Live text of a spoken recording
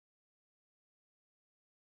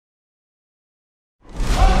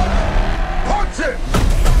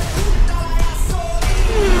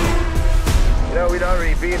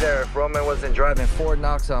there if Roman wasn't driving 4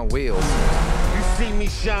 knocks on wheels. You see me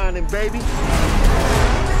shining, baby.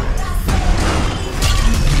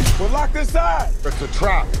 We're locked inside. It's a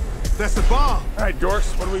trap. That's a bomb. All right,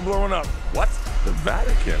 dorks, what are we blowing up? What? The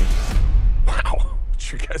Vatican? Wow,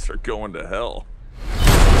 you guys are going to hell.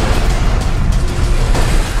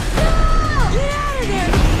 No! Get out of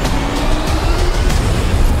there!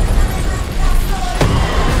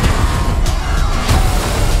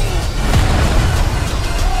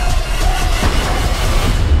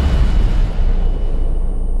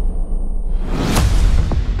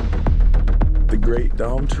 The great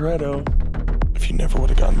Dom Toretto. If you never would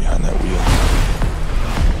have gotten behind that wheel,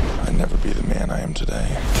 I'd never be the man I am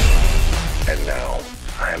today. And now,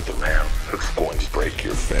 I am the man who's going to break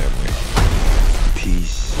your family.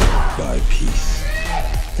 Piece by piece.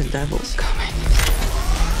 The devil's coming.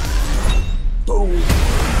 Boom.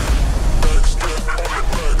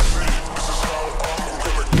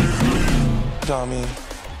 Tommy,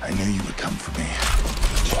 I knew you would come for me.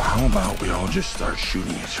 So how about we all just start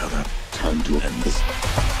shooting each other? Time to end this.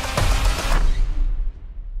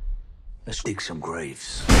 Let's dig some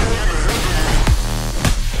graves.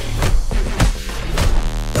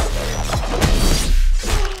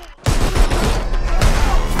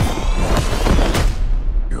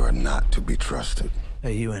 You are not to be trusted.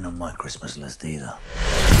 Hey, you ain't on my Christmas list either.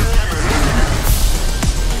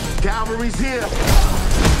 Cavalry's here.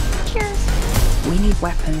 Cheers. We need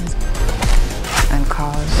weapons and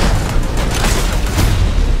cars.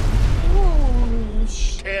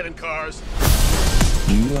 Cannon cars.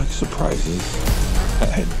 You like surprises?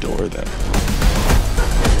 I adore them.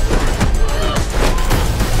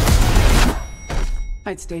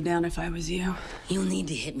 I'd stay down if I was you. You'll need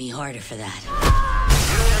to hit me harder for that.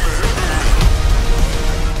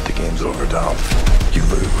 The game's over, Dom. You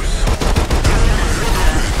lose.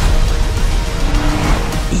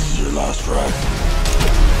 This is your last ride.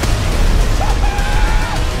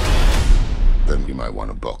 Then we might want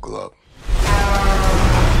to buckle up.